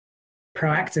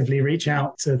proactively reach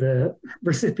out to the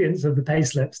recipients of the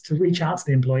payslips, to reach out to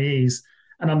the employees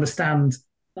and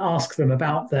ask them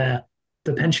about the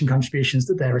pension contributions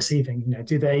that they're receiving.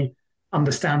 Do they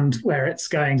understand where it's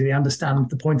going? Do they understand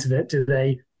the point of it? Do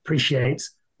they appreciate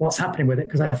what's happening with it?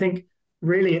 Because I think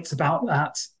really it's about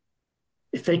that.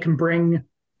 If they can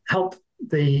help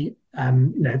the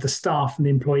the staff and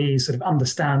the employees sort of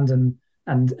understand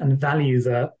and value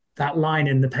that line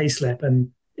in the payslip, and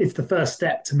it's the first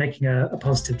step to making a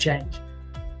positive change.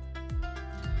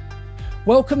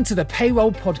 Welcome to the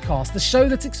Payroll Podcast, the show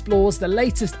that explores the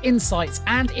latest insights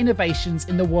and innovations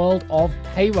in the world of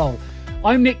payroll.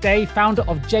 I'm Nick Day, founder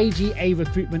of JGA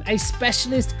Recruitment, a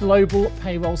specialist global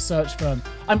payroll search firm.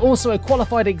 I'm also a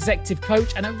qualified executive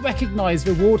coach and a recognized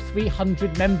Reward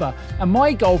 300 member. And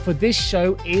my goal for this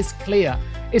show is clear.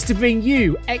 It's to bring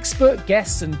you expert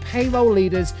guests and payroll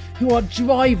leaders who are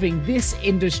driving this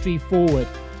industry forward.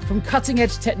 From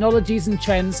cutting-edge technologies and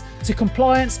trends to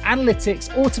compliance,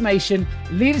 analytics, automation,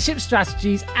 leadership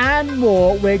strategies, and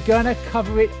more, we're going to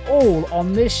cover it all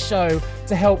on this show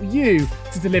to help you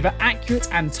to deliver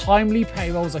accurate and timely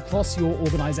payrolls across your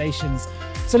organizations.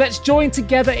 So let's join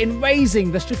together in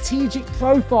raising the strategic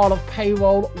profile of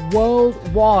payroll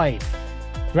worldwide.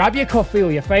 Grab your coffee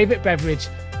or your favorite beverage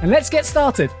and let's get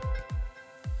started.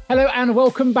 Hello and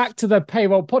welcome back to the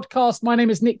Payroll Podcast. My name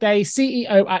is Nick Day,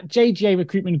 CEO at JGA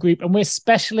Recruitment Group, and we're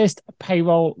specialist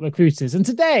payroll recruiters. And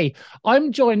today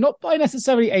I'm joined not by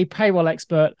necessarily a payroll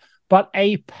expert, but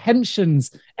a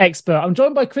pensions expert. I'm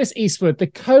joined by Chris Eastwood, the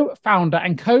co-founder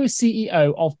and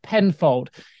co-CEO of Penfold,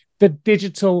 the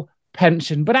digital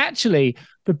pension. But actually,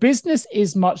 the business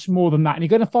is much more than that. And you're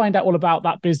going to find out all about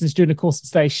that business during the course of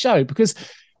today's show, because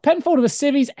Penfold are a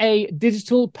Series A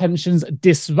digital pensions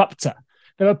disruptor.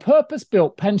 They're a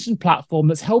purpose-built pension platform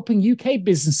that's helping UK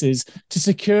businesses to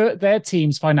secure their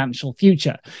team's financial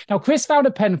future. Now, Chris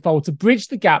founded Penfold to bridge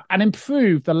the gap and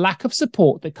improve the lack of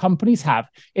support that companies have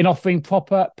in offering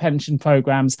proper pension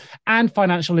programs and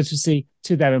financial literacy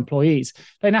to their employees.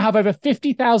 They now have over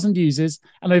 50,000 users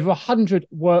and over 100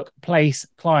 workplace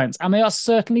clients, and they are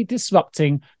certainly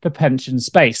disrupting the pension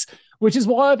space, which is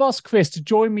why I've asked Chris to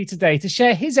join me today to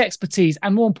share his expertise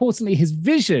and, more importantly, his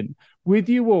vision with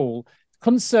you all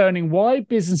concerning why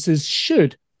businesses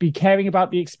should be caring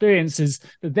about the experiences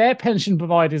that their pension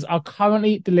providers are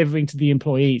currently delivering to the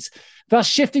employees, thus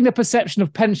shifting the perception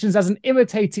of pensions as an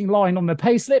irritating line on the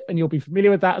payslip, and you'll be familiar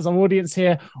with that as our audience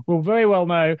here will very well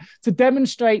know, to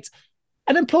demonstrate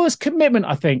an employer's commitment,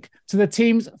 I think, to the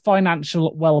team's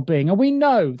financial well-being. And we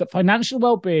know that financial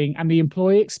well-being and the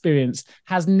employee experience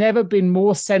has never been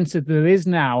more centered than it is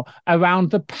now around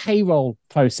the payroll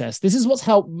process. This is what's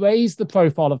helped raise the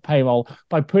profile of payroll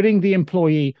by putting the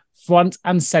employee front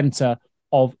and center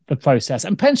of the process.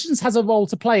 And pensions has a role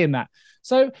to play in that.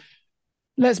 So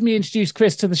let me introduce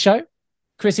Chris to the show.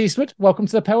 Chris Eastwood, welcome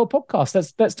to the Payroll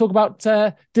Podcast. Let's talk about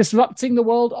disrupting the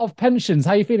world of pensions.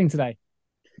 How are you feeling today?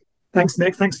 Thanks,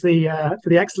 Nick. Thanks for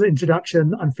the excellent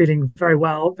introduction. I'm feeling very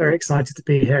well, very excited to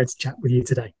be here to chat with you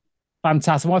today.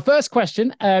 Fantastic. My first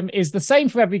question is the same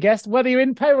for every guest, whether you're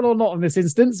in payroll or not in this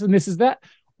instance, and this is that.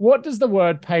 What does the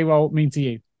word payroll mean to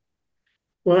you?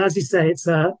 Well, as you say, it's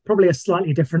probably a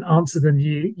slightly different answer than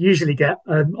you usually get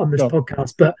on this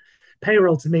podcast, but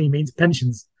payroll to me means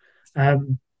pensions.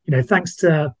 Thanks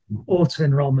to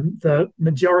auto-enrollment, the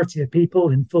majority of people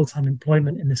in full-time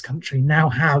employment in this country now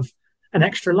have an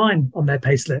extra line on their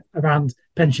payslip around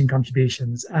pension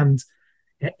contributions. And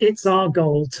it's our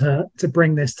goal to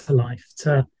bring this to life,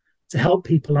 to help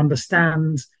people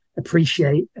understand,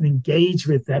 appreciate, and engage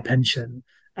with their pension,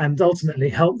 and ultimately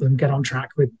help them get on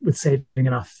track with saving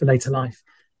enough for later life.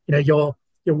 Your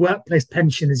workplace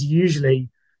pension is usually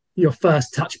your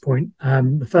first touch point,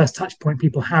 the first touch point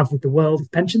people have with the world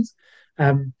of pensions.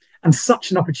 And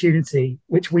such an opportunity,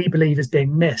 which we believe is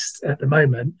being missed at the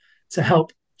moment, to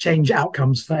help change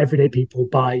outcomes for everyday people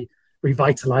by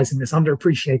revitalizing this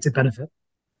underappreciated benefit.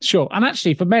 Sure. And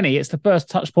actually, for many, it's the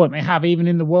first touch point they have even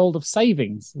in the world of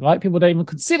savings, right? People don't even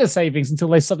consider savings until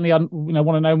they suddenly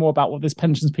want to know more about what this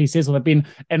pensions piece is, or they've been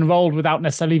enrolled without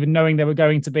necessarily even knowing they were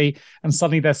going to be, and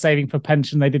suddenly they're saving for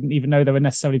pension they didn't even know they were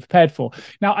necessarily prepared for.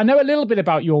 Now, I know a little bit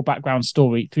about your background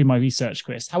story through my research,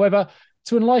 Chris. However,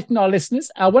 to enlighten our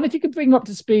listeners, I wonder if you could bring them up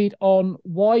to speed on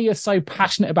why you're so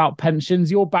passionate about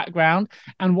pensions, your background,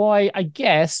 and why, I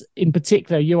guess, in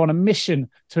particular, you're on a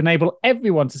mission to enable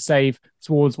everyone to save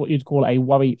towards what you'd call a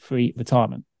worry-free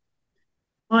retirement.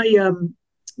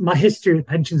 My history with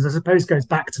pensions, I suppose, goes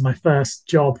back to my first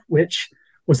job, which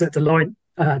was at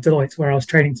Deloitte, where I was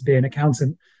training to be an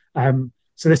accountant.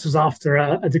 So this was after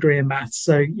a degree in maths.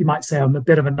 So you might say I'm a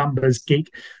bit of a numbers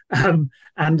geek.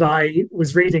 And I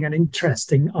was reading an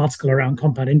interesting article around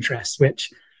compound interest, which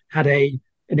had an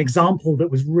example that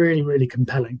was really, really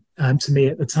compelling to me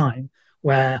at the time,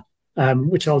 where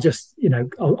which I'll just,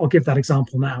 I'll give that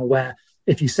example now, where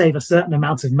if you save a certain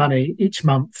amount of money each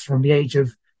month from the age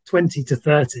of 20 to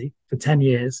 30 for 10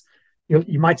 years,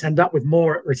 you might end up with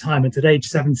more at retirement at age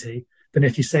 70 than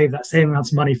if you save that same amount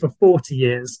of money for 40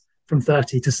 years from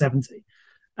 30 to 70.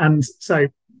 And so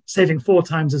saving 4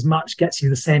 times as much gets you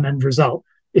the same end result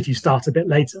if you start a bit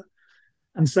later.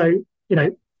 And so,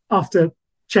 after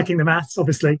checking the maths,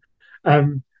 obviously,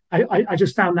 I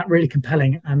just found that really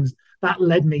compelling. And that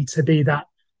led me to be that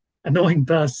annoying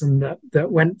person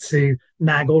that went to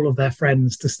nag all of their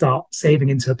friends to start saving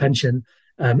into a pension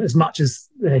as much as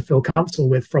they feel comfortable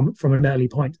with from an early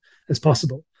point as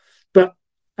possible. But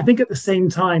I think at the same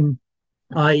time,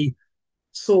 I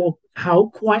saw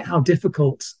how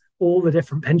difficult all the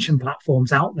different pension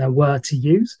platforms out there were to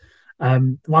use,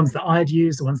 the ones that I'd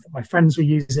used, the ones that my friends were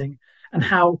using, and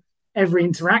how every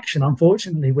interaction,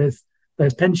 unfortunately, with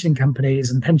those pension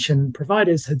companies and pension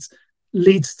providers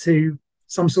leads to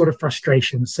some sort of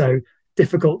frustration. So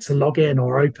difficult to log in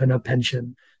or open a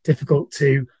pension, difficult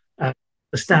to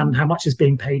understand how much is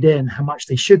being paid in, how much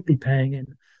they should be paying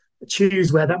in,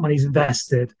 choose where that money is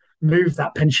invested, move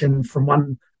that pension from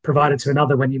one provider to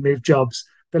another when you move jobs.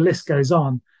 The list goes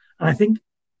on. And I think,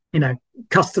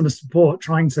 customer support,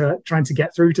 trying to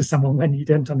get through to someone when you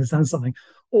don't understand something,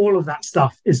 all of that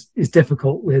stuff is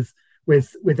difficult with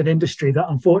an industry that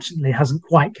unfortunately hasn't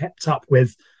quite kept up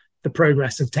with the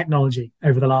progress of technology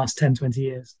over the last 10, 20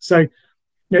 years. So,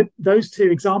 those two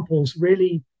examples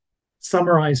really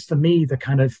summarize for me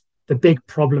the big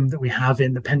problem that we have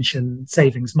in the pension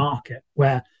savings market,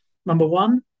 where number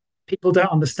one, people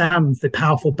don't understand the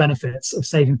powerful benefits of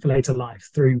saving for later life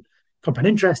through compound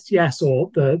interest, yes, or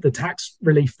the tax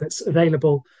relief that's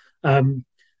available.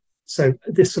 So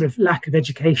this sort of lack of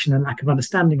education and lack of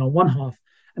understanding on one half,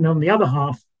 and on the other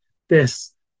half,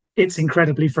 it's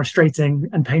incredibly frustrating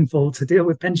and painful to deal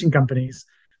with pension companies,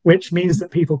 which means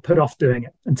that people put off doing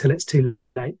it until it's too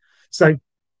late. So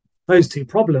those two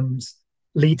problems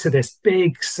lead to this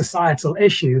big societal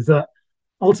issue that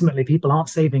ultimately people aren't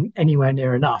saving anywhere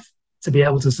near enough to be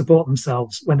able to support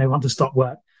themselves when they want to stop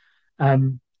work.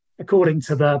 According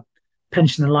to the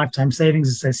Pension and Lifetime Savings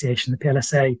Association, the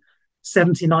PLSA,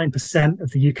 79%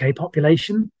 of the UK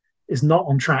population is not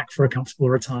on track for a comfortable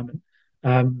retirement.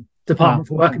 Department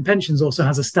for Work and Pensions also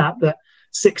has a stat that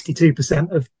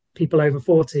 62% of people over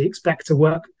 40 expect to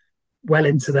work well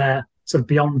into their sort of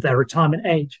beyond their retirement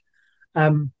age.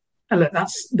 And look,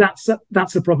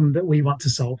 that's a problem that we want to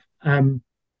solve.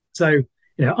 So,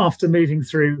 after moving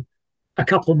through a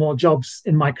couple more jobs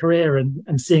in my career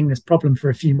and seeing this problem for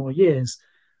a few more years,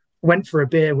 I went for a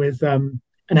beer with an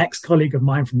ex-colleague of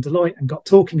mine from Deloitte and got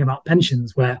talking about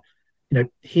pensions, where,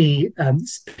 Pete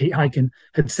Hyken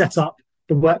had set up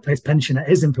the workplace pension at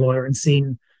his employer and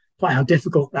seen quite how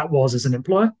difficult that was as an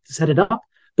employer to set it up,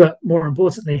 but more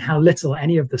importantly, how little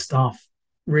any of the staff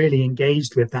really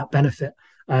engaged with that benefit,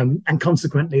 and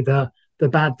consequently the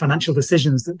bad financial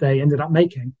decisions that they ended up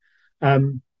making.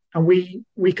 And we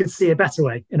could see a better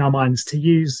way in our minds to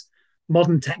use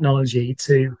modern technology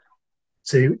to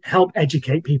help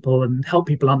educate people and help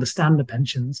people understand the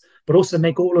pensions, but also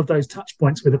make all of those touch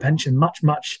points with a pension much,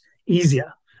 much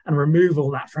easier and remove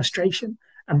all that frustration,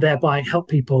 and thereby help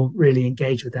people really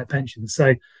engage with their pensions.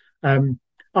 So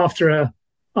after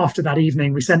that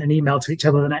evening, we sent an email to each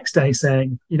other the next day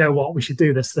saying, you know what, we should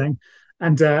do this thing,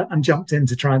 and jumped in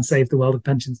to try and save the world of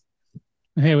pensions.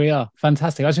 Here we are.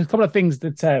 Fantastic. There's a couple of things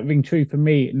that ring true for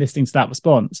me listening to that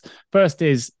response. First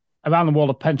is around the world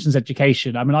of pensions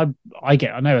education. I mean, I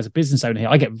know as a business owner here,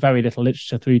 I get very little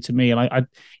literature through to me, and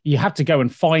you have to go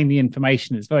and find the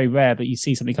information. It's very rare that you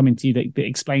see something coming to you that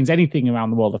explains anything around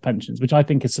the world of pensions, which I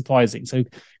think is surprising. So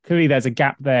clearly there's a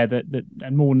gap there that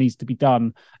and more needs to be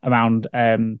done around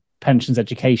pensions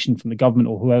education from the government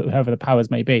or whoever the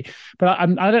powers may be. But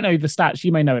I don't know the stats,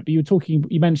 you may know it, but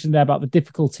you mentioned there about the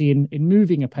difficulty in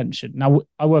moving a pension. Now,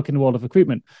 I work in the world of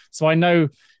recruitment, so I know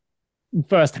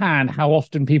firsthand how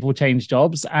often people change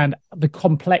jobs and the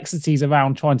complexities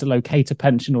around trying to locate a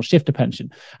pension or shift a pension.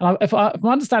 And if my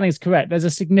understanding is correct, there's a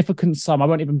significant sum, I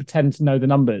won't even pretend to know the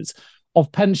numbers,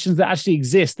 of pensions that actually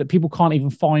exist that people can't even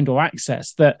find or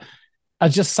access, that are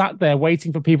just sat there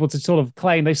waiting for people to sort of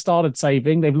claim they've started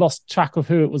saving, they've lost track of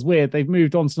who it was with, they've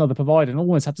moved on to another provider and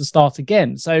almost had to start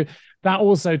again. So that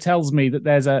also tells me that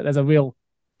there's a real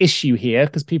issue here,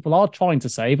 because people are trying to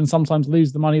save and sometimes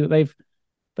lose the money that they've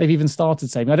even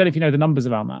started saving. I don't know if you know the numbers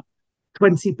around that.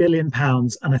 £20 billion,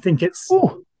 and I think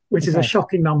which is a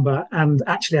shocking number, and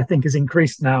actually I think has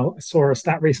increased now. I saw a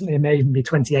stat recently; it may even be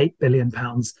 £28 billion.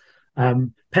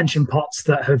 Pension pots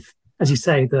that have, as you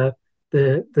say, the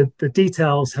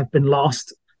details have been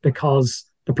lost because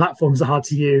the platforms are hard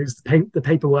to use. The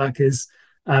paperwork is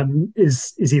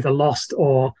either lost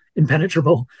or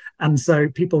impenetrable, and so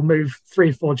people move 3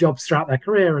 or 4 jobs throughout their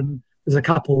career, and there's a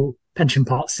couple pension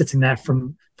pots sitting there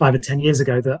from 5 or 10 years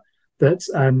ago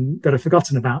that are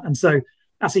forgotten about, and so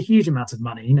that's a huge amount of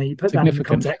money. You put that in the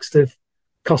context of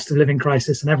cost of living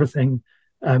crisis and everything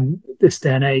this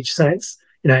day and age. So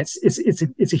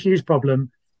it's a huge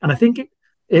problem, and I think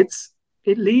it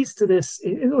leads to this.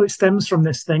 It stems from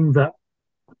this thing that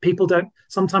people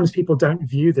don't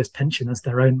view this pension as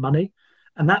their own money,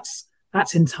 and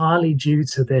that's entirely due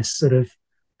to this sort of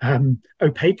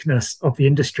opaqueness of the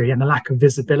industry and the lack of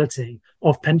visibility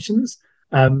of pensions,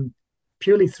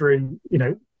 purely through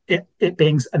it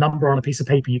being a number on a piece of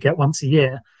paper you get once a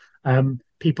year.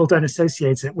 People don't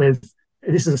associate it with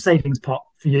this is a savings pot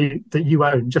for you that you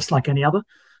own just like any other,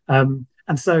 and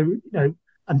so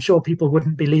I'm sure people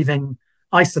wouldn't be leaving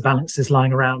ISA balances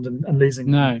lying around and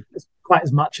losing quite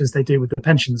as much as they do with the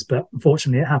pensions, but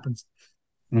unfortunately it happens.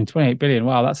 I mean, 28 billion.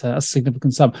 Wow, that's a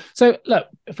significant sum. So look,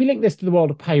 if we link this to the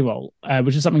world of payroll,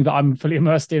 which is something that I'm fully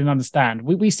immersed in and understand,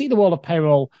 we see the world of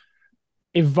payroll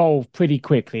evolve pretty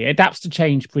quickly. It adapts to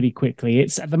change pretty quickly.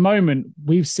 It's at the moment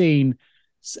we've seen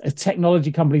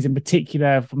technology companies in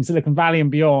particular from Silicon Valley and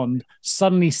beyond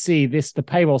suddenly see the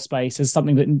payroll space as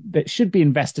something that should be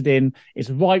invested in.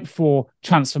 It's ripe for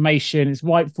transformation. It's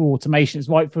ripe for automation. It's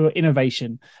ripe for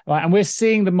innovation. Right? And we're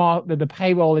seeing the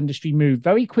payroll industry move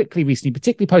very quickly recently,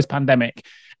 particularly post-pandemic.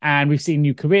 And we've seen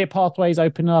new career pathways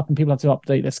open up and people have to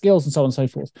update their skills and so on and so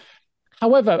forth.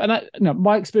 However, and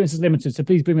my experience is limited, so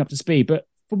please bring me up to speed. But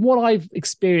from what I've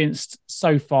experienced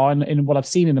so far and what I've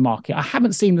seen in the market, I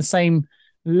haven't seen the same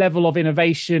level of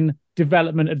innovation,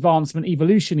 development, advancement,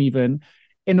 evolution, even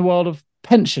in the world of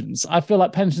pensions. I feel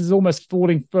like pensions is almost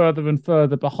falling further and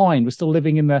further behind. We're still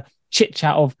living in the chit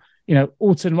chat of,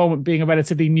 auto enrollment being a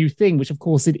relatively new thing, which of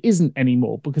course it isn't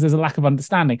anymore because there's a lack of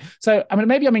understanding. So, I mean,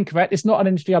 maybe I'm incorrect. It's not an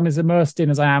industry I'm as immersed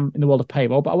in as I am in the world of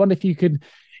payroll, but I wonder if you could,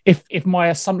 if my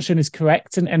assumption is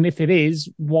correct, and if it is,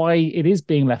 why it is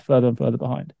being left further and further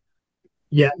behind.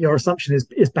 Yeah, your assumption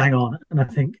is bang on, and I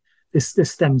think this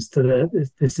stems to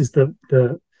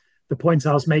the point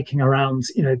I was making around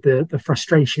the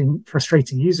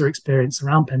frustrating user experience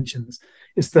around pensions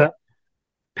is that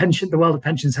the world of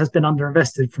pensions has been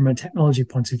underinvested from a technology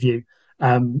point of view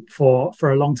for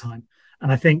a long time,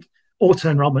 and I think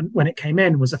auto enrollment, when it came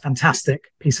in, was a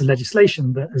fantastic piece of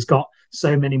legislation that has got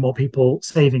so many more people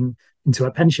saving into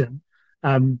a pension.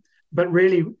 But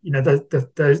really,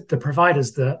 the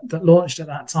providers that launched at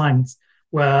that time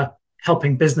were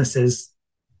helping businesses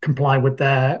comply with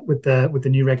the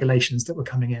new regulations that were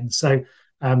coming in. So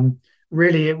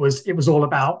really, it was all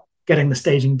about getting the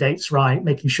staging dates right,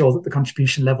 making sure that the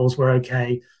contribution levels were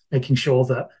okay, making sure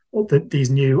that these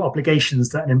new obligations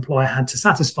that an employer had to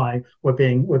satisfy were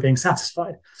being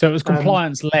satisfied. So it was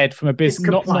compliance led from a business,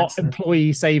 not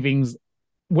employee savings,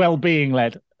 well-being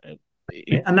led.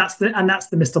 And that's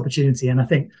the missed opportunity. And I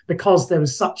think because there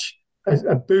was such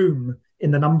a boom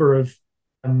in the number of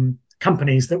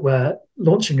companies that were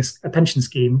launching a pension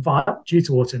scheme due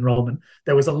to auto enrollment,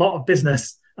 there was a lot of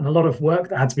business and a lot of work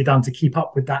that had to be done to keep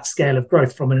up with that scale of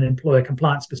growth from an employer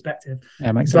compliance perspective.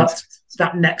 Yeah, makes sense.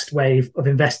 That next wave of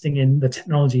investing in the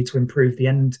technology to improve the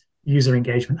end user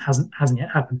engagement hasn't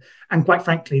yet happened. And quite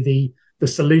frankly, the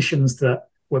solutions that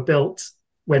were built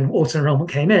when auto enrollment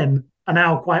came in are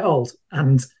now quite old.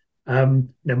 And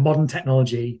modern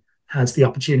technology has the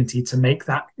opportunity to make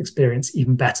that experience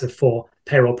even better for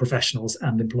payroll professionals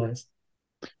and employers.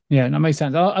 Yeah, that makes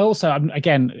sense. I also,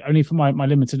 again, only from my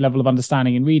limited level of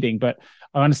understanding and reading, but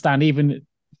I understand even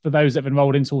for those that have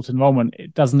enrolled into auto enrollment,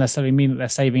 it doesn't necessarily mean that they're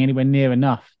saving anywhere near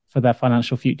enough for their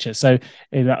financial future. So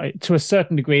to a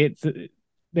certain degree,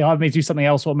 they either may do something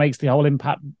else or makes the whole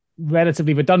impact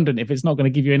relatively redundant if it's not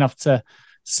going to give you enough to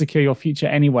secure your future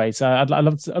anyway. So I'd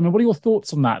love to, what are your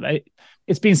thoughts on that?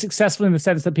 It's been successful in the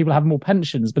sense that people have more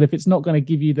pensions, but if it's not going to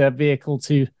give you the vehicle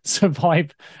to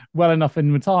survive well enough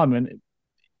in retirement,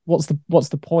 what's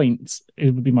the point?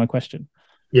 It would be my question.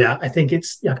 Yeah, I think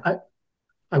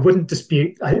I wouldn't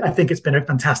dispute. I think it's been a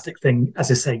fantastic thing,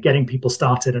 as I say, getting people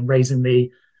started and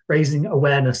raising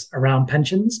awareness around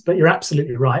pensions. But you're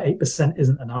absolutely right. 8%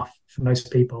 isn't enough for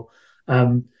most people.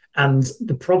 And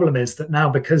the problem is that now,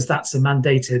 because that's a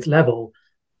mandated level,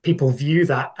 people view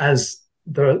that as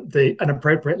an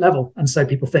appropriate level. And so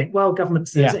people think, well, government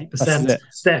says 8%,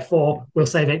 therefore we'll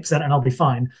save 8% and I'll be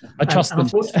fine. I trust them.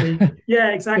 Unfortunately,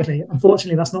 exactly.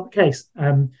 Unfortunately, that's not the case.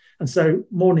 And so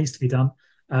more needs to be done.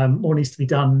 More needs to be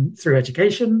done through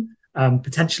education,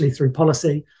 potentially through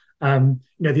policy.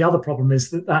 The other problem is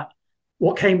that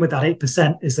what came with that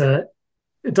 8% is it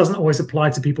doesn't always apply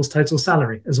to people's total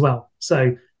salary as well.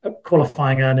 So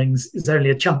qualifying earnings is only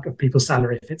a chunk of people's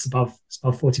salary if it's above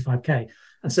 45k.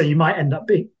 And so you might end up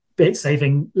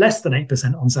saving less than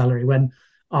 8% on salary when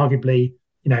arguably,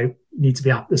 you need to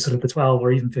be up to sort of the 12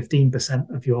 or even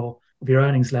 15% of your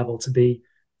earnings level to be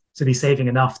saving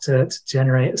enough to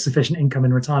generate a sufficient income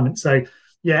in retirement. So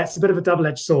yeah, it's a bit of a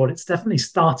double-edged sword. It's definitely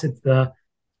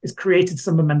it's created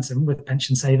some momentum with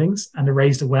pension savings and a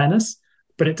raised awareness,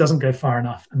 but it doesn't go far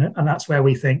enough. And that's where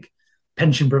we think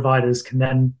pension providers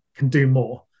can do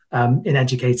more in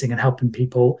educating and helping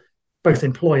people, both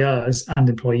employers and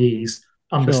employees,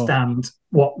 understand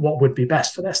what would be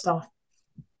best for their staff.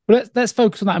 Well, let's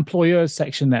focus on that employers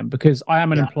section then, because I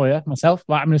am an employer myself.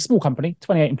 Like, I'm in a small company,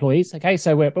 28 employees. Okay,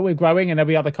 so we're growing, and there'll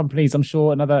be other companies, I'm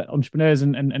sure, and other entrepreneurs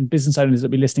and business owners that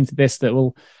will be listening to this that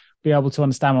will be able to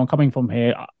understand where I'm coming from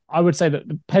here. I would say that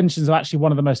the pensions are actually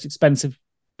one of the most expensive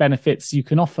benefits you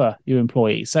can offer your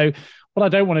employees. So what I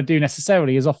don't want to do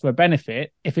necessarily is offer a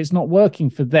benefit. If it's not working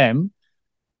for them,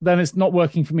 then it's not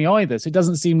working for me either. So it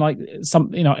doesn't seem like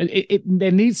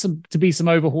there needs to be some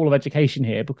overhaul of education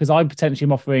here, because I potentially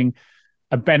am offering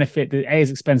a benefit that is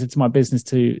expensive to my business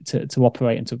to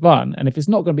operate and to run. And if it's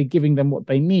not going to be giving them what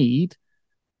they need,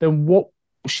 then what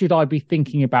should I be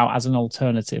thinking about as an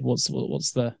alternative? What's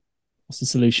the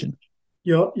solution?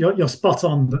 You're spot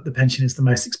on that the pension is the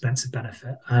most expensive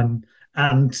benefit,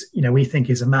 and we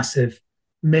think is a massive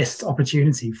missed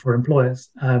opportunity for employers.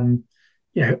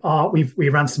 We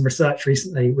ran some research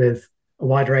recently with a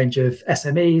wide range of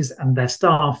SMEs and their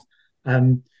staff,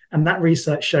 and that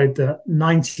research showed that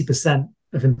 90%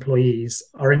 of employees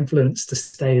are influenced to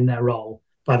stay in their role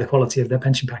by the quality of their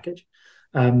pension package,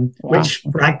 which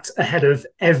ranked ahead of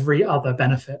every other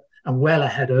benefit and well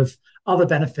ahead of other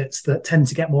benefits that tend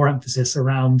to get more emphasis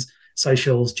around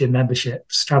socials, gym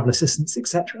memberships, travel assistance,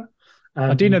 etc.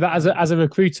 I do know that as a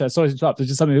recruiter, sorry to interrupt, there's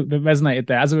just something that resonated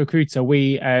there. As a recruiter,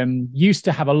 we used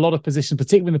to have a lot of positions,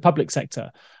 particularly in the public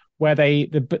sector, where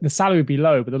the salary would be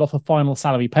low, but they'd offer final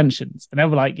salary pensions. And they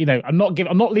were like, I'm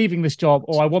not leaving this job,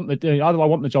 or either I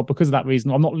want the job because of that reason,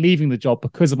 or I'm not leaving the job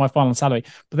because of my final salary.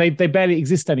 But they barely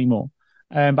exist anymore.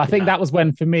 But I think that was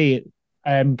when, for me,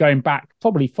 going back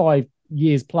probably 5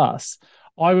 years plus,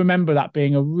 I remember that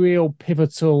being a real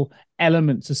pivotal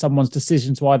element to someone's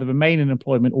decision to either remain in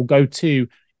employment or go into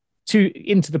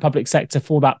the public sector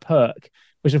for that perk,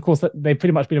 which of course they've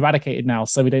pretty much been eradicated now,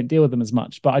 so we don't deal with them as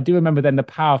much. But I do remember then the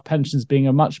power of pensions being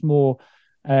a much more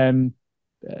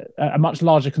a much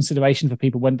larger consideration for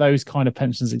people when those kind of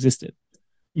pensions existed.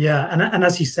 Yeah, and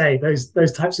as you say,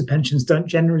 those types of pensions don't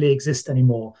generally exist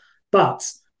anymore. But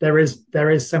there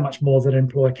is so much more that an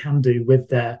employer can do with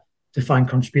their defined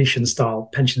contribution style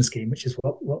pension scheme, which is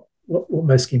what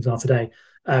most schemes are today,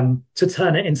 to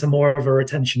turn it into more of a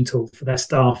retention tool for their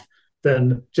staff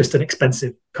than just an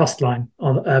expensive cost line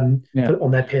on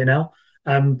their P&L.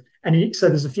 So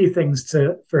there's a few things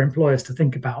for employers to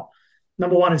think about.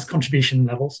 Number one is contribution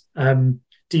levels.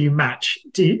 Do you match?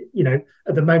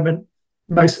 At the moment,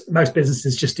 most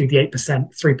businesses just do the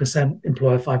 8%, 3%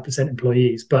 employer, 5%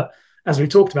 employees. But as we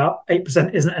talked about,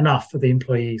 8% isn't enough for the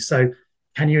employees. So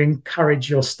can you encourage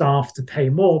your staff to pay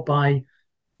more by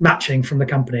matching from the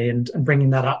company and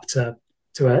bringing that up to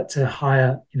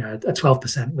higher, a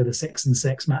 12% with a 6 and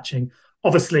 6 matching?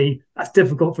 Obviously, that's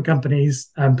difficult for companies,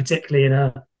 particularly in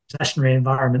a recessionary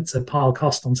environment, to pile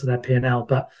cost onto their P&L,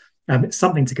 but it's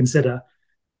something to consider.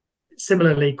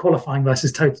 Similarly, qualifying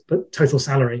versus total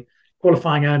salary.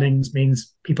 Qualifying earnings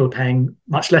means people are paying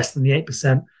much less than the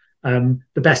 8%.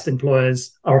 The best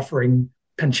employers are offering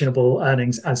pensionable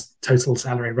earnings as total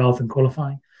salary rather than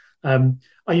qualifying.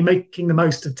 Are you making the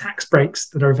most of tax breaks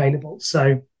that are available?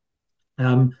 So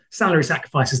salary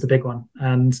sacrifice is the big one.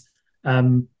 And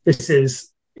this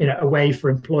is a way for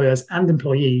employers and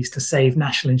employees to save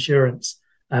national insurance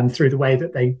through the way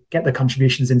that they get their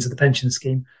contributions into the pension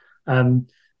scheme.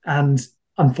 And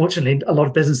unfortunately, a lot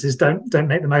of businesses don't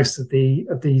make the most of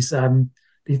these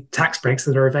tax breaks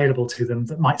that are available to them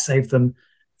that might save them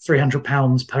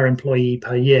 £300 per employee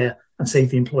per year and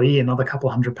save the employee another couple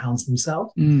 £100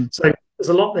 themselves. So there's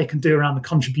a lot they can do around the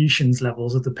contributions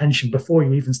levels of the pension before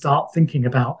you even start thinking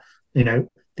about,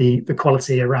 the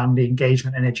quality around the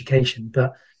engagement and education.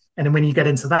 And then when you get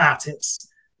into that, it's,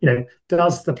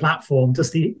 does the platform, does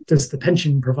the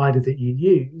pension provider that you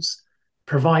use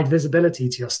provide visibility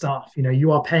to your staff.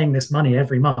 You are paying this money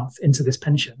every month into this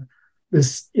pension.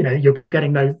 You're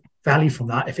getting no value from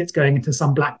that if it's going into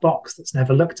some black box that's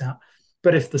never looked at.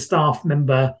 But if the staff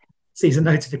member sees a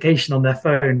notification on their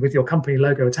phone with your company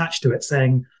logo attached to it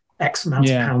saying X amount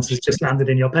of pounds has just landed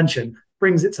in your pension,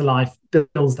 brings it to life,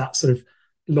 builds that sort of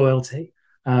loyalty.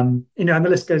 And the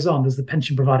list goes on. Does the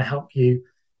pension provider help you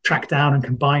track down and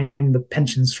combine the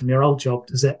pensions from your old job?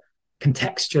 Does it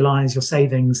contextualize your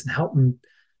savings and help them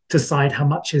decide how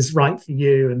much is right for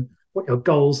you and what your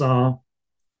goals are?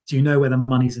 Do you know where the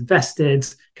money's invested?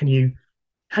 Do you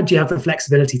have the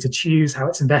flexibility to choose how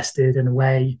it's invested in a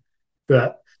way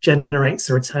that generates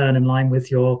a return in line with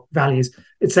your values,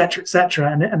 et cetera, et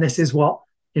cetera? And this is what,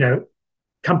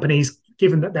 companies,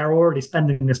 given that they're already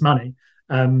spending this money,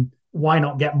 why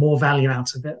not get more value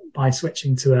out of it by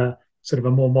switching to a sort of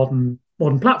a more modern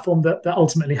platform that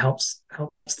ultimately helps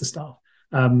the staff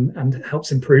and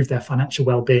helps improve their financial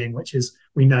well-being, which is,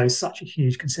 we know, such a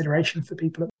huge consideration for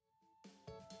people.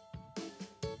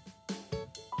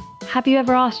 Have you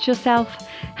ever asked yourself,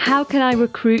 how can I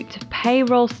recruit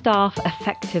payroll staff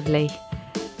effectively?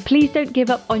 Please don't give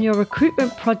up on your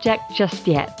recruitment project just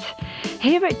yet.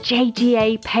 Here at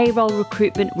JGA Payroll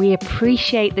Recruitment, we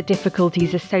appreciate the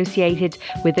difficulties associated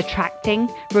with attracting,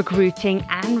 recruiting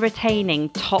and retaining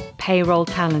top payroll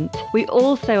talent. We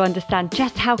also understand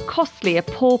just how costly a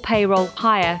poor payroll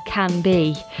hire can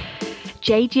be.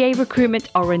 JGA Recruitment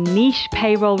are a niche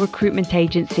payroll recruitment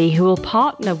agency who will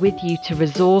partner with you to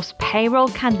resource payroll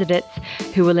candidates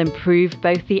who will improve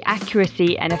both the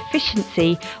accuracy and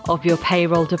efficiency of your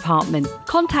payroll department.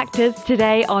 Contact us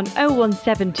today on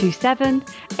 01727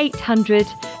 800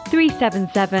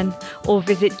 377 or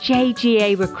visit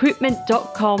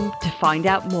jgarecruitment.com to find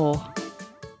out more.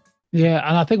 Yeah,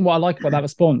 and I think what I like about that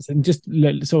response, and just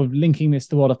sort of linking this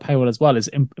to what of payroll as well, is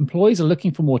employees are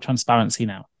looking for more transparency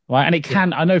now. Right. And it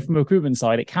can, I know from a recruitment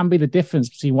side, it can be the difference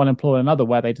between one employer and another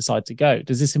where they decide to go.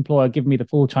 Does this employer give me the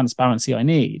full transparency I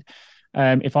need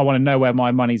if I want to know where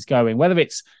my money's going, whether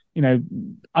it's,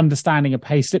 understanding a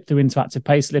pay slip through interactive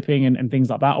pay slipping and things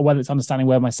like that, or whether it's understanding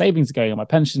where my savings are going or my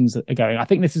pensions are going. I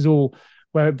think this is all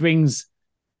where it brings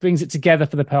it together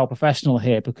for the payroll professional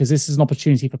here, because this is an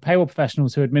opportunity for payroll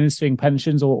professionals who are administering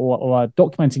pensions or are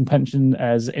documenting pension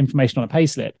as information on a pay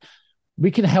slip.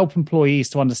 We can help employees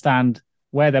to understand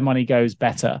where their money goes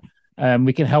better.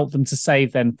 We can help them to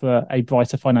save then for a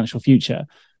brighter financial future.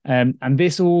 And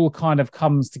this all kind of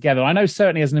comes together. I know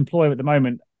certainly as an employer at the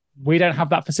moment, we don't have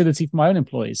that facility for my own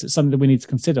employees. It's something that we need to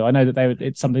consider. I know that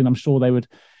it's something I'm sure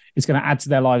it's going to add to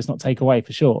their lives, not take away,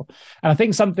 for sure. And I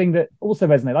think something that also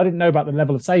resonated, I didn't know about the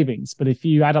level of savings, but if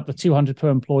you add up the 200 per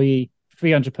employee,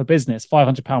 300 per business,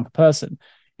 £500 per person,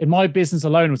 in my business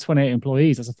alone with 28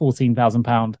 employees, that's a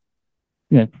 £14,000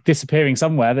 disappearing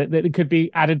somewhere that could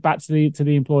be added back to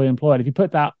the employer. If you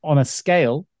put that on a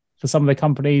scale for some of the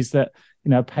companies that,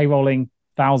 payrolling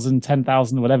 1,000,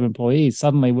 10,000 or whatever employees,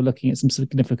 suddenly we're looking at some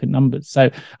significant numbers.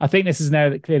 So I think this is an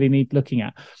area that clearly needs looking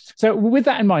at. So with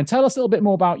that in mind, tell us a little bit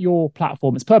more about your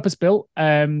platform. It's purpose-built.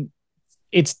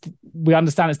 We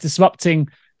understand it's disrupting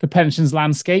the pensions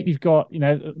landscape. You've got,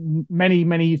 many,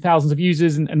 many thousands of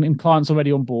users and clients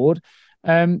already on board.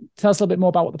 Tell us a little bit more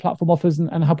about what the platform offers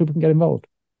and how people can get involved.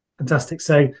 Fantastic.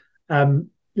 So,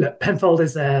 Penfold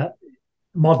is a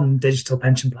modern digital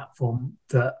pension platform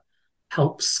that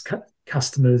helps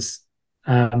customers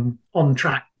get on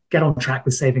track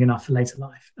with saving enough for later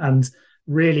life. And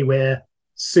really, we're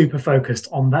super focused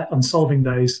on solving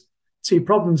those two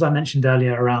problems I mentioned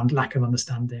earlier around lack of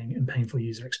understanding and painful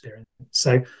user experience.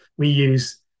 So we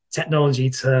use technology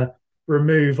to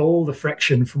remove all the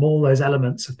friction from all those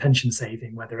elements of pension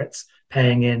saving, whether it's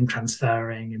paying in,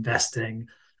 transferring, investing,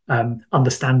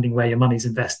 understanding where your money's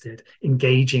invested,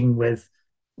 engaging with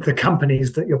the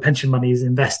companies that your pension money is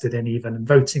invested in, even, and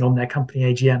voting on their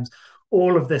company AGMs.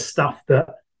 All of this stuff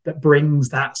that brings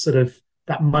that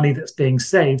money that's being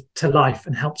saved to life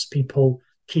and helps people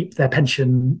keep their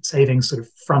pension savings sort of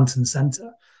front and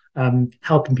center,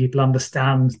 helping people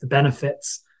understand the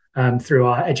benefits through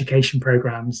our education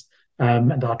programs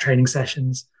and our training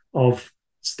sessions of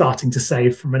starting to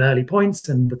save from an early point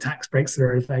and the tax breaks that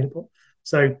are available.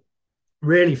 So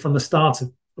really, from the start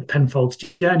of Penfold's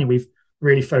journey, we've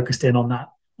really focused in on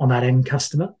that end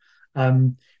customer.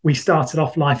 We started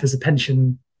off life as a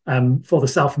pension for the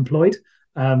self-employed,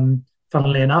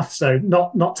 funnily enough, so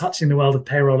not touching the world of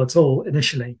payroll at all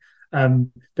initially,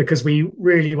 because we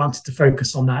really wanted to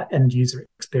focus on that end user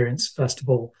experience first of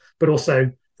all, but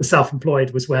also the self-employed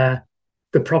was where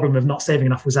the problem of not saving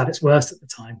enough was at its worst at the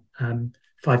time.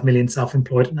 5 million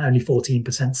self-employed and only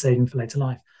 14% saving for later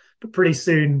life. But pretty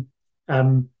soon,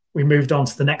 we moved on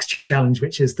to the next challenge,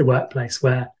 which is the workplace,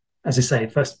 where, as I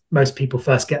say, most people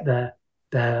first get their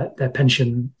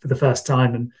pension for the first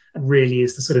time, and really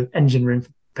is the sort of engine room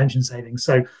for pension savings.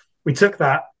 So we took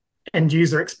that end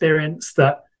user experience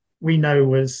that we know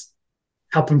was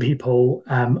helping people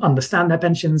understand their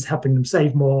pensions, helping them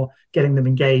save more, getting them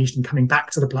engaged, and coming back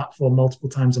to the platform multiple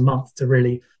times a month to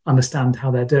really understand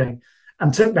how they're doing,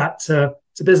 and took that to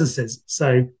businesses.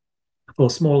 So for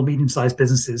small, medium-sized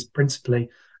businesses, principally,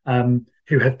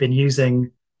 who have been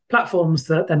using platforms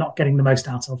that they're not getting the most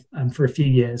out of for a few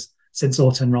years since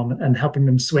auto-enrollment, and helping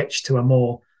them switch to a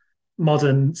more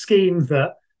modern scheme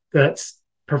that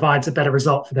provides a better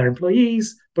result for their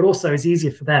employees, but also is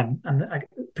easier for them. And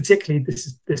particularly,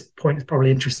 this point is probably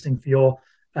interesting for your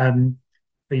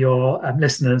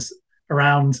listeners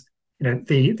around,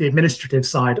 the administrative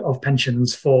side of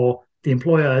pensions for the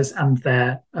employers and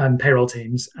their payroll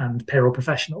teams and payroll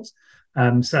professionals.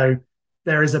 So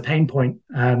there is a pain point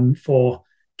for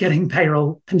getting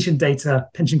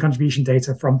pension contribution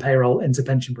data from payroll into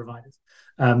pension providers.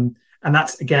 And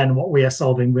that's, again, what we are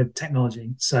solving with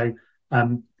technology. So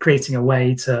creating a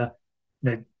way to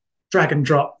drag and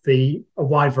drop a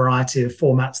wide variety of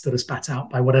formats that are spat out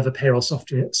by whatever payroll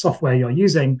software you're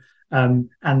using, and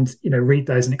read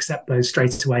those and accept those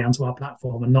straight away onto our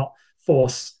platform, and not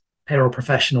force payroll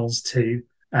professionals to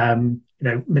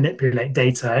manipulate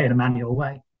data in a manual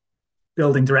way.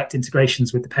 Building direct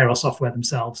integrations with the payroll software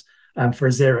themselves for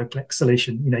a zero-click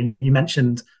solution. You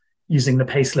mentioned using the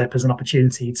payslip as an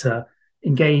opportunity to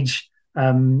engage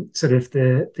sort of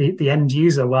the end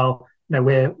user. Well,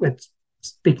 we're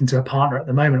speaking to a partner at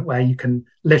the moment where you can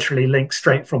literally link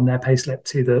straight from their payslip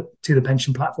to the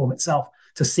pension platform itself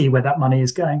to see where that money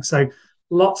is going. So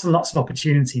lots and lots of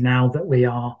opportunity now that we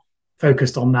are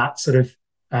focused on that sort of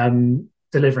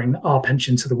delivering our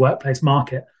pension to the workplace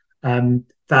market,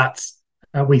 that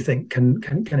we think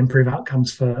can improve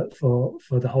outcomes for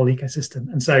the whole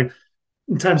ecosystem. And so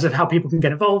in terms of how people can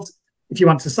get involved, if you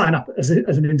want to sign up as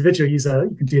an individual user,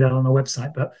 you can do that on our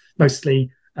website, but mostly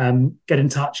get in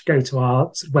touch, go to our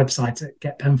website at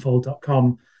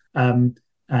getpenfold.com, and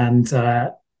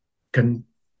can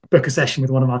book a session with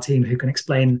one of our team who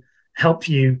can help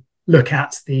you look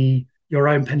at your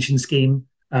own pension scheme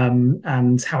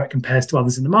and how it compares to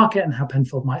others in the market and how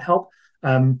Penfold might help.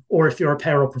 Or if you're a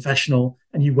payroll professional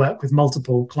and you work with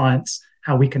multiple clients,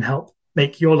 how we can help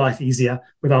make your life easier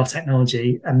with our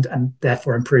technology and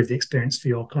therefore improve the experience for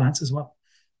your clients as well.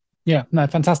 Yeah, no,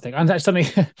 fantastic. And that's something,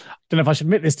 I don't know if I should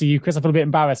admit this to you, Chris, I feel a bit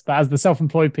embarrassed, but as the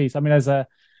self-employed piece, as a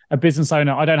business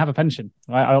owner, I don't have a pension.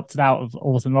 Right? I opted out of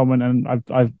auto-enrollment, and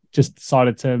I've just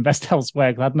decided to invest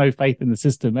elsewhere because I had no faith in the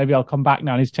system. Maybe I'll come back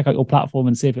now. I need to check out your platform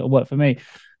and see if it'll work for me.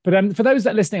 But for those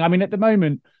that are listening, at the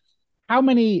moment, how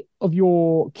many of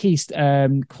your key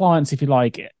clients, if you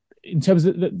like, in terms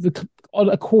of on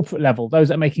a corporate level, those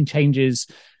that are making changes,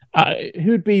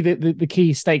 who would be the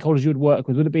key stakeholders you would work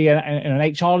with? Would it be an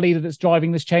HR leader that's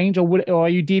driving this change, or are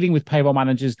you dealing with payroll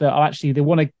managers that are actually, they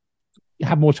want to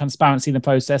have more transparency in the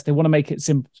process, they want to make it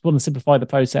want to simplify the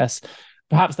process,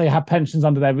 perhaps they have pensions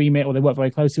under their remit, or they work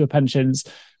very closely with pensions?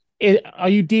 Are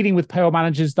you dealing with payroll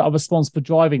managers that are responsible for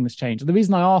driving this change? And the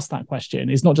reason I ask that question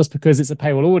is not just because it's a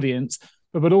payroll audience,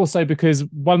 but also because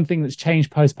one thing that's changed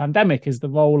post-pandemic is the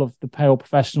role of the payroll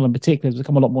professional in particular has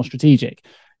become a lot more strategic.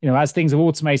 As things are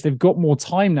automated, they've got more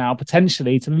time now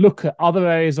potentially to look at other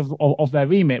areas of their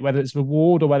remit, whether it's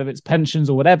reward or whether it's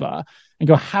pensions or whatever, and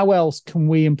go, how else can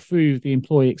we improve the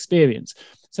employee experience?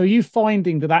 So are you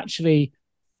finding that actually,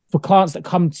 for clients that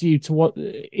come to you to what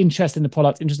interest in the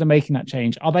product, interest in making that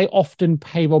change, are they often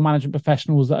payroll management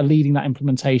professionals that are leading that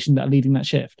implementation, that are leading that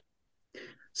shift?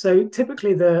 So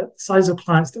typically the size of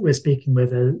clients that we're speaking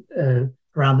with are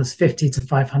around this 50 to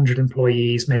 500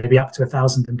 employees, maybe up to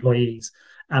 1,000 employees.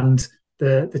 And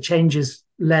the change is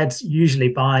led usually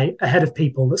by a head of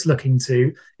people that's looking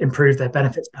to improve their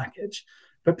benefits package.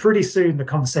 But pretty soon the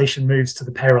conversation moves to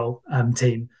the payroll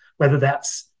team, whether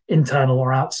that's internal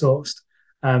or outsourced.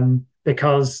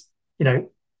 Because,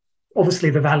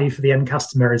 obviously the value for the end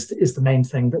customer is the main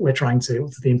thing that we're trying to,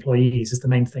 for the employees, is the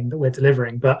main thing that we're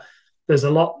delivering. But there's a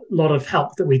lot of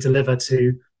help that we deliver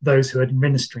to those who are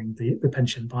administering the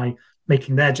pension by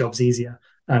making their jobs easier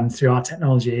through our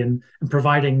technology and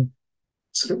providing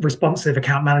sort of responsive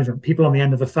account management, people on the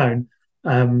end of the phone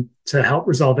to help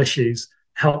resolve issues,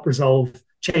 help resolve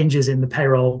changes in the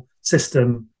payroll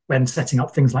system when setting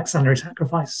up things like salary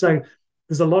sacrifice. So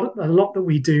there's a lot that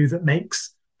we do that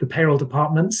makes the payroll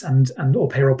departments and or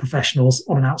payroll professionals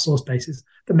on an outsourced basis,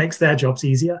 that makes their jobs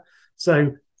easier.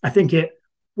 So I think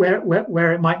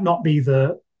where it might not be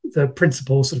the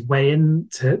principal sort of way in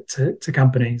to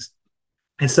companies,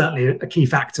 it's certainly a key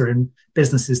factor in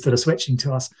businesses that are switching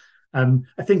to us.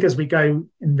 I think as we go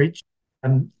and reach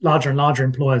larger and larger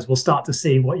employers, we'll start to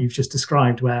see what you've just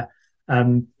described, where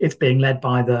it's being led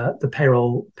by the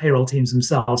payroll teams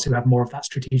themselves, who have more of that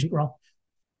strategic role.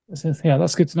 Yeah,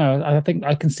 that's good to know. I think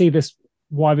I can see this,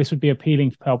 why this would be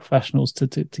appealing for payroll professionals to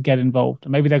get involved,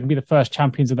 and maybe they can be the first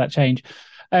champions of that change.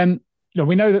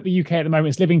 We know that the UK at the moment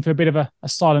is living through a bit of a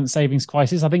silent savings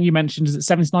crisis. I think you mentioned, is it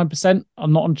 79% are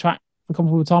not on track for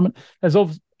comfortable retirement? There's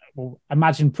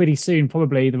imagine pretty soon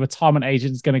probably the retirement age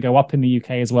is going to go up in the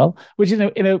UK as well, which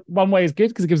in a one way is good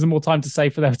because it gives them more time to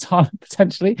save for their retirement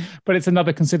potentially, but it's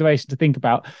another consideration to think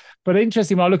about. But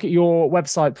interesting, when I look at your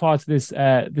website prior to this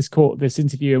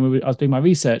interview, and I was doing my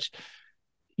research,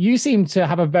 you seem to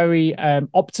have a very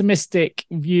optimistic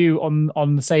view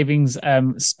on the savings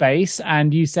space,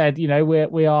 and you said,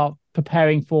 we are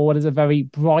preparing for what is a very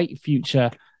bright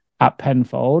future at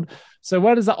Penfold. So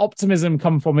where does that optimism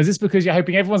come from? Is this because you're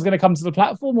hoping everyone's going to come to the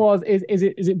platform, or is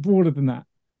it broader than that?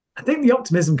 I think the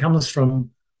optimism comes from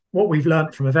what we've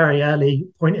learned from a very early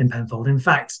point in Penfold. In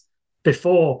fact,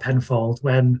 before Penfold,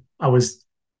 when I was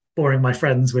boring my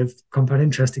friends with compound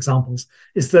interest examples,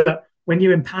 is that when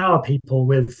you empower people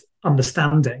with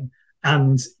understanding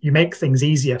and you make things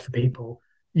easier for people,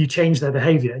 you change their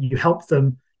behavior, you help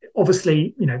them.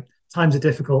 Obviously, times are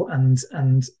difficult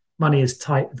and money is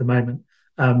tight at the moment.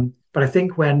 But I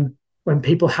think when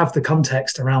people have the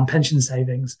context around pension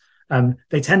savings,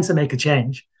 they tend to make a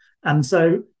change. And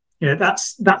so,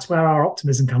 that's where our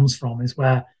optimism comes from, is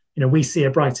where, we see a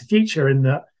brighter future in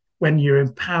that when you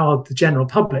empower the general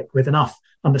public with enough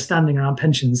understanding around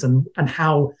pensions and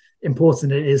how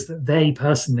important it is that they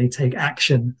personally take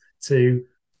action to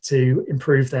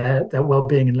improve their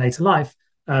well-being in later life,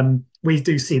 we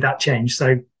do see that change.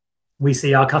 So we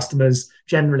see our customers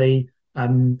generally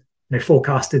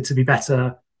forecasted to be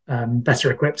better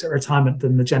equipped at retirement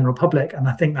than the general public. And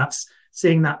I think that's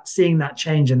seeing that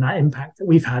change and that impact that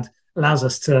we've had allows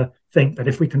us to think that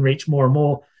if we can reach more and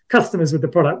more customers with the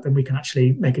product, then we can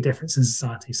actually make a difference in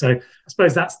society. So I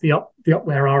suppose that's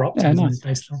where our optimism is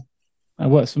based on. That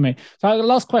works for me. So the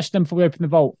last question before we open the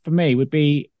vault for me would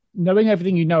be, knowing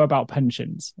everything you know about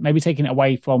pensions, maybe taking it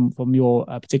away from your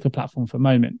particular platform for a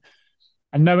moment,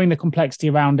 and knowing the complexity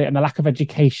around it and the lack of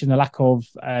education, the lack of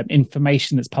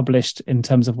information that's published in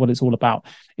terms of what it's all about.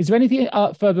 Is there anything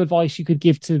further advice you could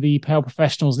give to the payroll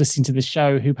professionals listening to this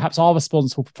show who perhaps are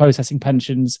responsible for processing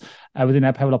pensions within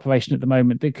their payroll operation at the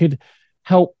moment that could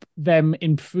help them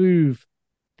improve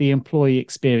the employee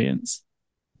experience?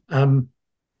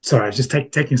 Sorry, I was just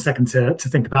taking a second to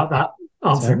think about that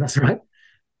answer. That's all right.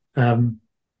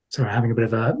 Sorry, having a bit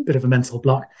of a mental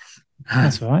block.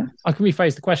 That's all right. I can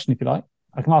rephrase the question if you like.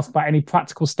 I can ask about any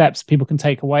practical steps people can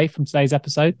take away from today's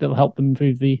episode that will help them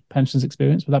improve the pensions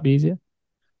experience. Would that be easier?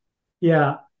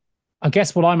 Yeah. I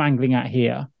guess what I'm angling at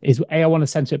here is, A, I want to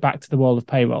center it back to the world of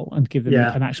payroll and give them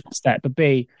an actionable step. But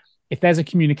B, if there's a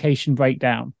communication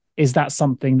breakdown, is that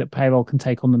something that payroll can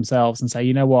take on themselves and say,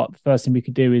 you know what, the first thing we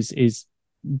could do is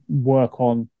work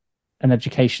on an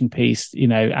education piece,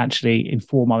 actually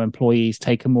inform our employees,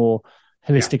 take a more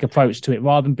holistic approach to it,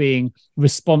 rather than being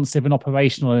responsive and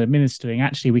operational and administering.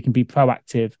 Actually, we can be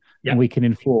proactive and we can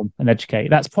inform and educate.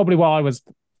 That's probably what I was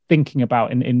thinking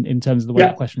about in terms of the way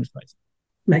the question was phrased.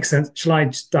 Makes sense. Shall I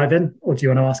just dive in, or do you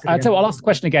want to ask it again? I'll ask the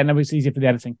question again, then it's easier for the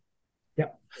editing. Yeah.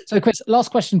 So Chris,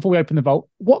 last question before we open the vault.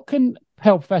 What can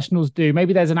payroll professionals do?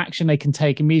 Maybe there's an action they can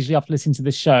take immediately after listening to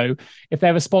this show if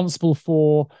they're responsible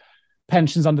for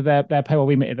pensions under their payroll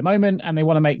remit at the moment, and they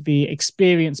want to make the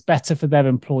experience better for their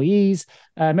employees.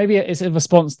 Maybe it's a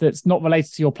response that's not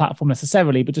related to your platform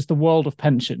necessarily, but just the world of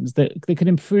pensions that can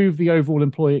improve the overall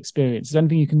employee experience. Is there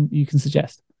anything you can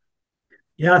suggest?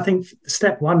 Yeah, I think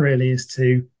step one really is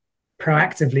to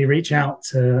proactively reach out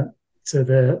to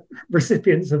the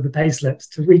recipients of the payslips,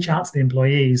 to reach out to the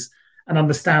employees and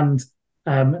understand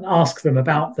and ask them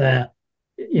about their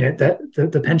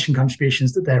the pension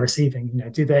contributions that they're receiving.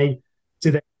 Do they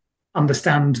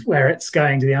understand where it's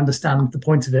going? Do they understand the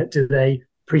point of it? Do they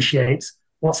appreciate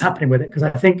what's happening with it? Because I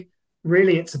think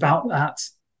really it's about that.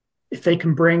 If they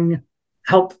can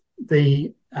help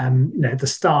the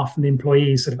staff and the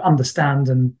employees sort of understand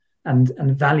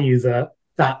and value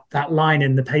that line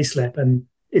in the payslip, and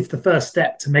it's the first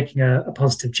step to making a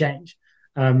positive change,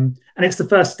 and it's the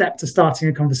first step to starting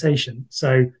a conversation.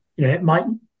 So it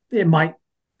might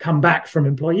come back from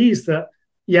employees that,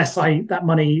 yes, that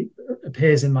money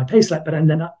appears in my payslip, but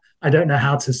then I don't know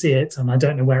how to see it and I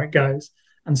don't know where it goes.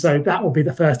 And so that will be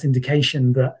the first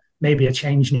indication that maybe a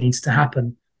change needs to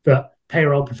happen, that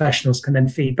payroll professionals can then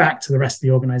feed back to the rest of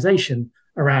the organization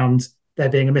around there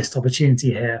being a missed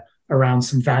opportunity here, around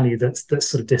some value that's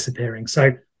sort of disappearing.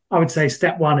 So I would say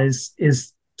step one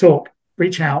is talk,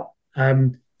 reach out,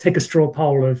 take a straw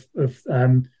poll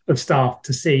of staff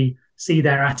to see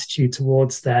their attitude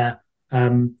towards the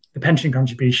pension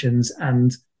contributions,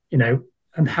 and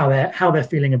and how they're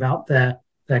feeling about their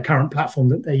current platform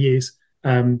that they use,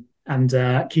 and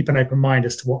keep an open mind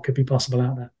as to what could be possible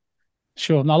out there.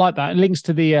 Sure, and I like that. It links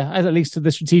to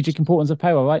the strategic importance of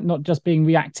payroll, right? Not just being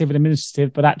reactive and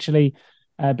administrative, but actually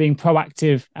being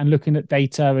proactive and looking at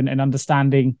data and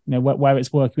understanding, where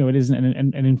it's working, where it isn't,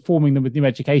 and informing them with new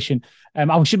education.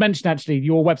 I should mention actually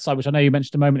your website, which I know you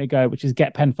mentioned a moment ago, which is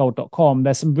getpenfold.com.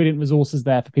 There's some brilliant resources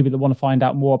there for people that want to find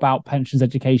out more about pensions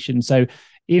education. So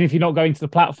even if you're not going to the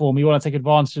platform, you want to take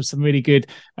advantage of some really good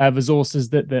resources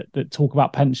that talk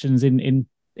about pensions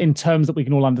in terms that we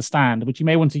can all understand, which you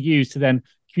may want to use to then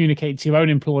communicate to your own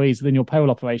employees within your payroll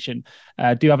operation.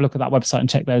 Do have a look at that website and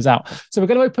check those out. So we're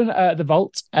going to open the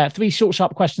vault. 3 short,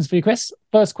 sharp questions for you, Chris.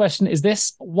 First question is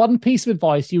this: one piece of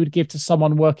advice you would give to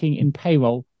someone working in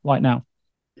payroll right now?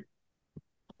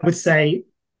 I would say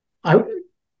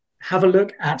have a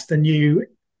look at the new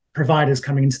providers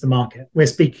coming into the market. We're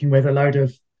speaking with a load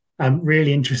of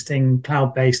really interesting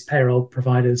cloud-based payroll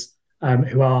providers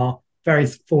who are very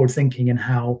forward-thinking in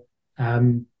how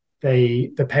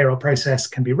the payroll process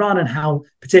can be run, and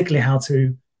particularly how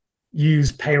to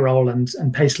use payroll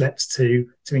and pay slips to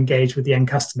engage with the end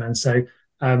customer. And so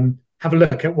have a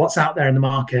look at what's out there in the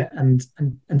market and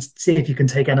see if you can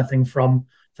take anything from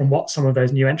what some of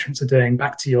those new entrants are doing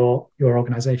back to your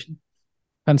organization.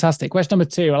 Fantastic. Question number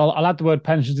 2. I'll add the word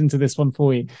pensions into this one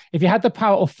for you. If you had the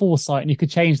power of foresight and you could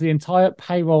change the entire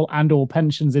payroll and or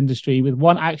pensions industry with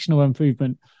one action or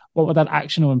improvement, what would that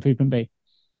action or improvement be?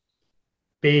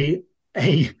 Be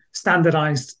a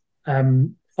standardized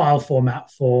file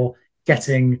format for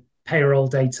getting payroll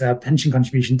data, pension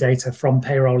contribution data from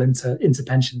payroll into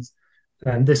pensions.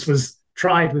 And this was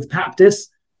tried with PAPDIS.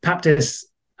 PAPDIS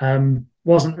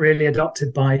wasn't really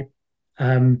adopted by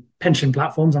pension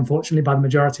platforms, unfortunately, by the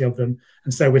majority of them.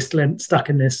 And so we're still stuck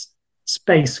in this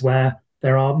space where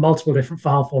there are multiple different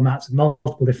file formats and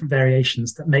multiple different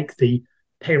variations that make the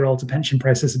payroll to pension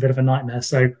process a bit of a nightmare.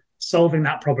 So solving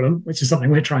that problem, which is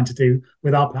something we're trying to do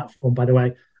with our platform, by the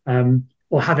way,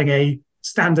 or having a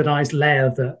standardized layer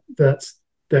that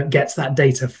gets that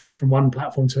data from one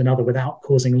platform to another without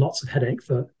causing lots of headache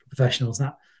for professionals,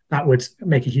 that would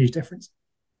make a huge difference.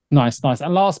 Nice.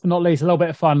 And last but not least, a little bit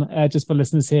of fun just for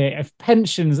listeners here. If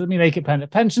pensions, let me make it pen.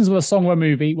 If pensions were a song or a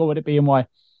movie, what would it be and why?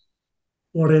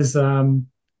 What is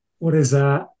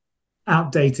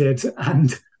outdated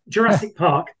and Jurassic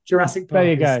Park. There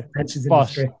you go. Pensions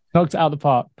Bosh. industry. Knocked it out of the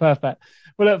park. Perfect.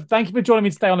 Well, look, thank you for joining me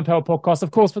today on the Payroll Podcast.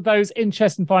 Of course, for those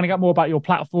interested in finding out more about your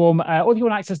platform, or if you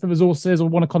want to access the resources or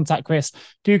want to contact Chris,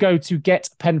 do go to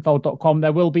getpenfold.com.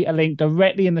 There will be a link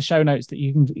directly in the show notes that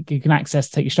you can access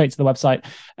to take you straight to the website.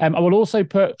 I will also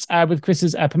put, with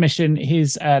Chris's permission,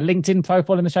 his LinkedIn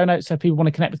profile in the show notes, so if people want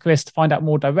to connect with Chris to find out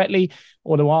more directly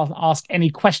or to ask any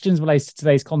questions related to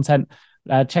today's content.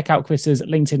 Check out Chris's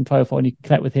LinkedIn profile and you can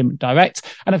connect with him direct.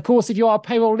 And of course, if you are a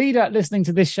payroll leader listening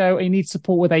to this show and you need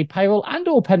support with a payroll and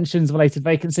or pensions related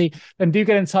vacancy, then do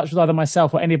get in touch with either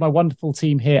myself or any of my wonderful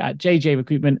team here at JGA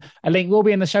Recruitment. A link will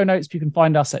be in the show notes. You can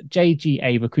find us at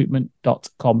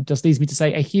jgarecruitment.com. Just leaves me to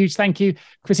say a huge thank you,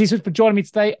 Chris Eastwood, for joining me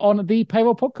today on the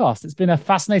Payroll Podcast. It's been a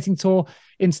fascinating tour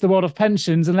into the world of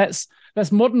pensions, and let's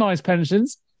modernize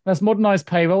pensions. Let's modernize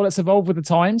payroll. Let's evolve with the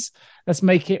times. Let's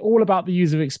make it all about the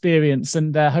user experience,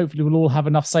 and hopefully we'll all have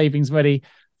enough savings ready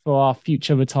for our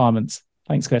future retirements.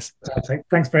 Thanks, Chris. Perfect.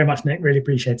 Thanks very much, Nick. Really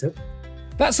appreciate it.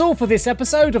 That's all for this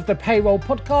episode of the Payroll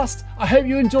Podcast. I hope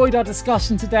you enjoyed our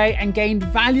discussion today and gained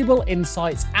valuable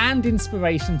insights and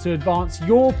inspiration to advance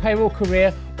your payroll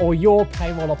career or your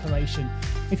payroll operation.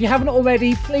 If you haven't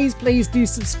already, please do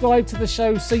subscribe to the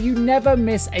show so you never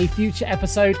miss a future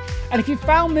episode. And if you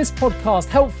found this podcast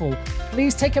helpful,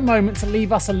 please take a moment to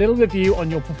leave us a little review on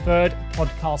your preferred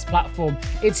podcast platform.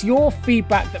 It's your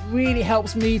feedback that really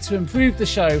helps me to improve the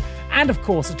show and, of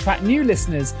course, attract new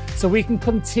listeners so we can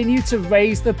continue to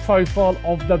raise the profile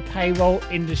of the payroll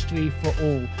industry for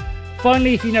all.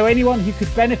 Finally, if you know anyone who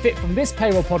could benefit from this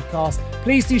Payroll Podcast,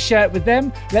 please do share it with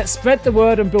them. Let's spread the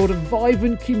word and build a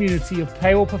vibrant community of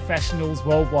payroll professionals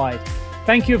worldwide.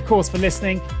 Thank you, of course, for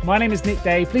listening. My name is Nick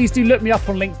Day. Please do look me up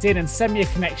on LinkedIn and send me a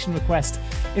connection request.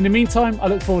 In the meantime, I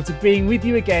look forward to being with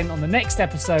you again on the next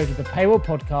episode of the Payroll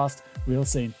Podcast real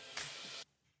soon.